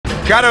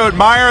Got to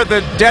admire the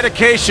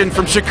dedication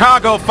from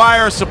Chicago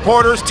Fire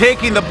supporters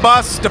taking the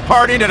bus,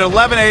 departing at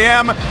 11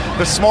 a.m.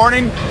 this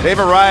morning. They've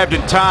arrived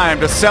in time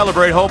to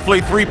celebrate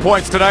hopefully 3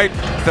 points tonight.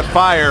 The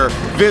Fire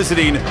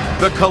visiting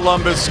the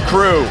Columbus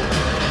Crew.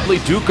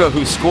 Duca,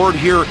 who scored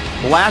here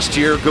last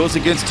year, goes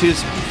against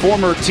his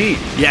former team.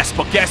 Yes,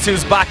 but guess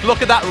who's back?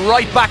 Look at that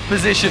right back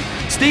position.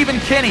 Stephen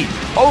Kinney,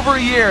 over a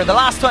year. The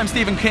last time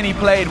Stephen Kinney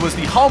played was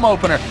the home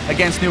opener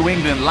against New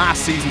England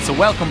last season, so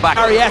welcome back.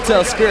 Arrieta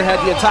will spearhead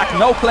the attack.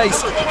 No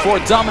place for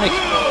Dominic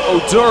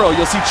Oduro.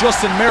 You'll see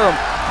Justin Miram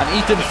and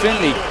Ethan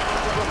Finley.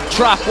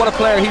 Trapp, what a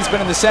player he's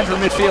been in the centre of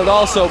midfield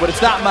also, but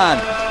it's that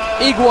man,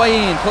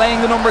 Higuain,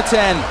 playing the number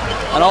 10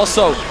 and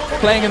also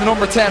playing in the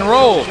number 10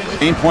 role.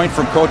 Main point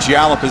from Coach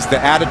Yallop is the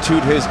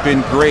attitude has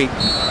been great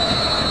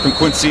from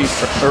Quincy,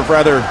 or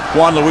rather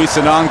Juan Luis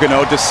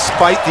Anangano,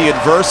 despite the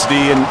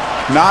adversity and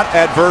not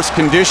adverse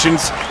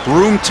conditions.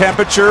 Room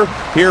temperature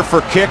here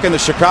for Kick and the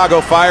Chicago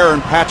Fire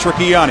and Patrick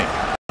Ianni.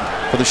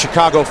 For the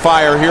Chicago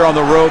Fire here on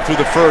the road through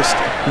the first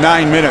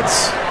 9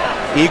 minutes.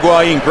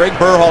 Higuain, Greg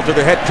Berhalter,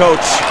 the head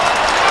coach.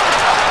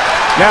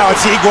 Now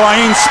it's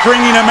Higuain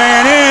springing a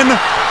man in.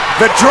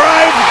 The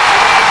drive.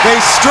 They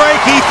strike.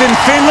 Ethan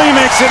Finley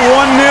makes it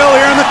 1-0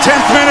 here in the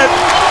 10th minute.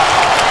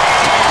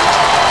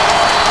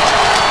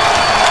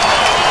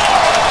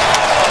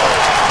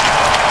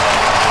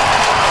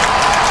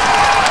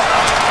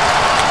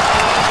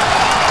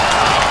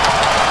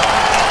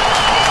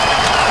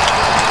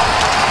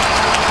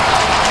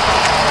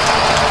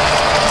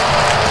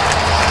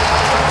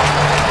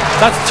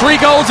 That's 3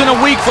 goals in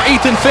a week for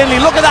Ethan Finley.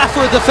 Look at that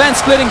for a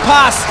defence-splitting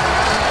pass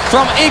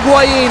from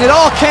Higuain. It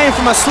all came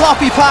from a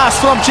sloppy pass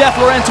from Jeff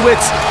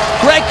Laurentowicz.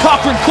 Greg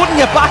Cochran couldn't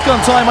get back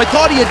on time. I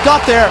thought he had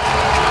got there.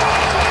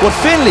 But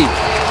Finley,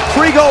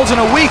 3 goals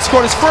in a week,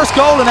 scored his first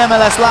goal in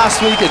MLS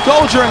last week, a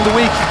goal during the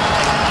week,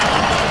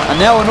 and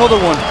now another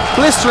one.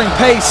 Blistering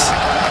pace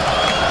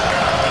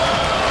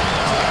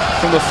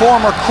from the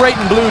former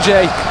Creighton Blue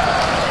Jay.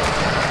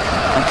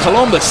 And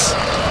Columbus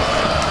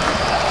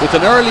with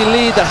an early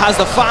lead that has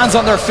the fans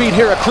on their feet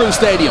here at Crew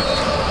Stadium.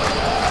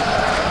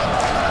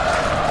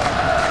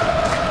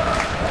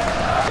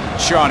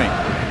 Shawnee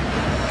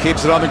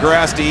keeps it on the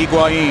grass to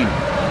Higuain.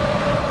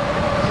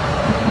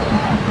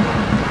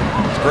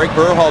 Greg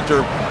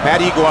Berhalter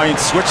had Higuain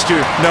switch to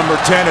number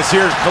 10 as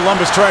here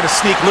Columbus trying to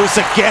sneak loose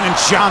again, and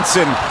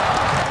Johnson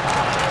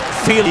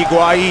feel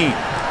Higuain.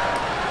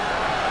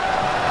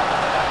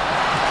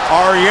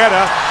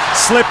 Arrieta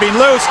slipping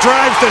loose,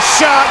 drives the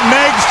shot,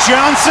 Megs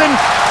Johnson,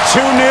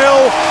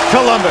 2-0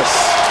 Columbus.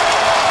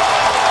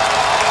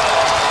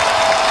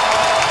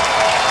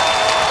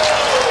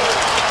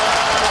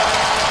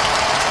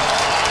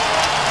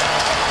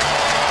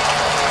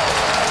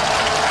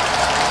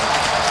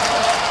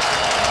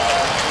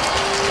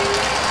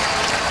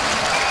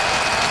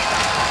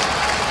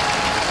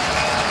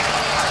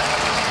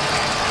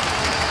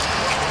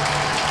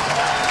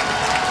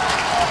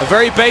 A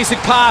very basic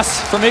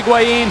pass from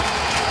Higuain.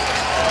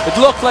 It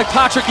looked like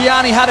Patrick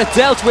Ianni had it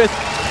dealt with,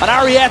 and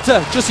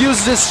Arrieta just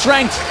uses his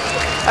strength,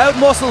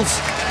 outmuscles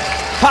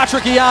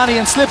Patrick Ianni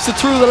and slips it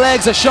through the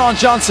legs of Sean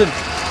Johnson.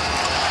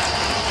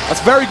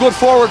 That's very good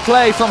forward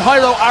play from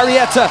Jairo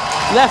Arrieta,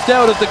 left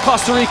out of the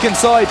Costa Rican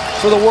side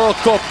for the World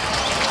Cup.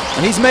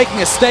 And he's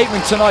making a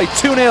statement tonight.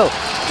 2-0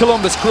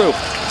 Columbus Crew.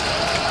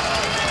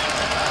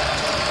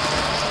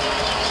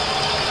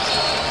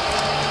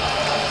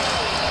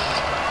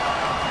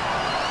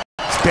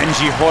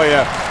 Benji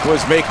Hoya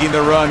was making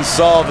the run,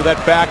 solved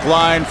that back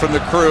line from the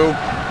Crew.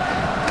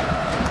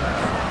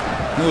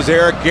 It was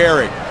Eric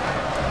Gehrig.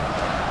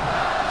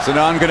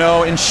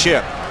 Anangano and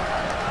Ship.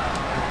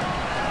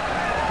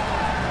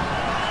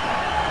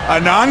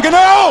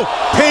 Anangano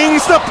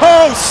pings the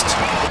post!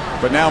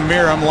 But now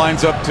Miram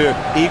lines up to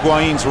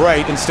Higuain's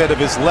right instead of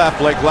his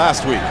left like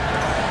last week.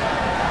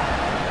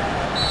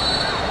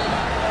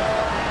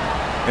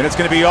 And it's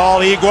going to be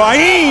all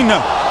Higuain!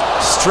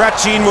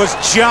 Stretching was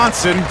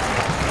Johnson.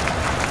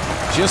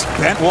 Just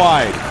bent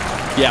wide.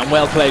 Yeah, and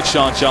well played,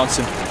 Sean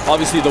Johnson.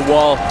 Obviously the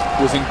wall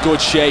was in good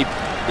shape.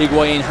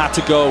 Higuain had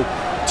to go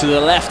to the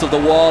left of the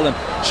wall, and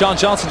Sean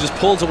Johnson just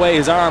pulls away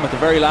his arm at the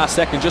very last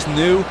second. Just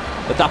knew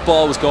that that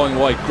ball was going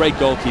wide. Great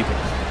goalkeeping.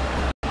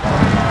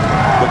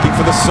 Looking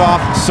for the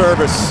soft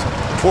service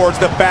towards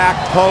the back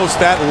post.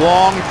 That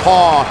long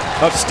paw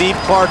of Steve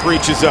Clark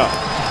reaches up.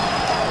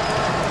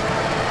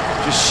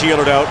 Just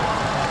shielded out.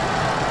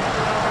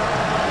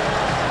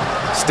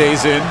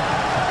 Stays in.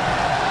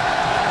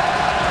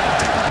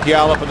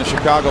 Yallop and the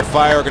Chicago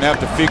Fire are going to have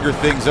to figure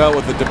things out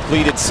with the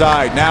depleted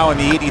side. Now in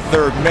the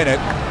 83rd minute,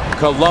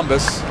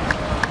 Columbus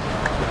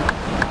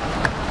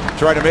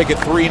trying to make it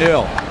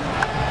 3-0.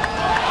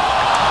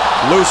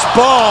 Loose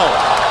ball.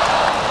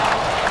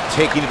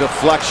 Taking a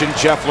deflection,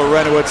 Jeff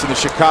Laurentowicz and the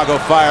Chicago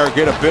Fire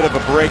get a bit of a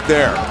break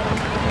there.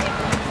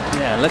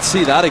 Yeah, let's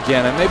see that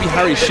again. And maybe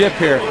Harry Shipp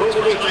here.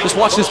 Just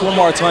watch this one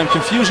more time.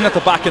 Confusion at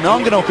the back.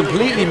 Anangano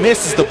completely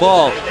misses the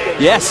ball.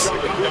 Yes.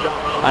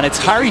 And it's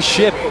Harry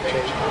Shipp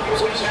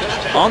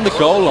on the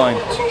goal line.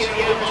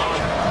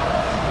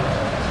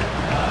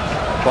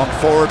 Bumped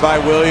forward by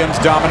Williams.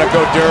 Dominic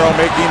Oduro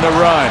making the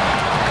run.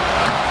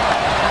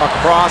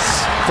 Across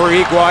for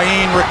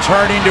Higuain,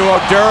 returning to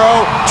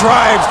Oduro.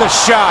 Drives the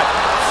shot.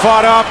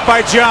 Fought off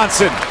by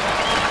Johnson.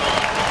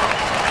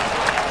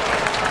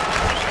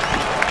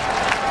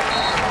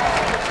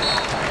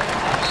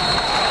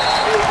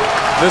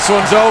 This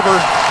one's over.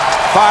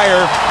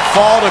 Fire.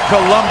 Fall to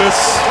Columbus.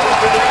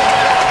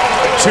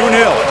 2-0.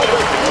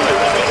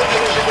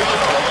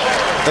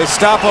 They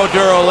stop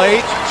Oduro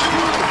late,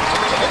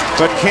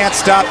 but can't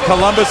stop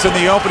Columbus in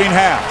the opening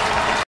half.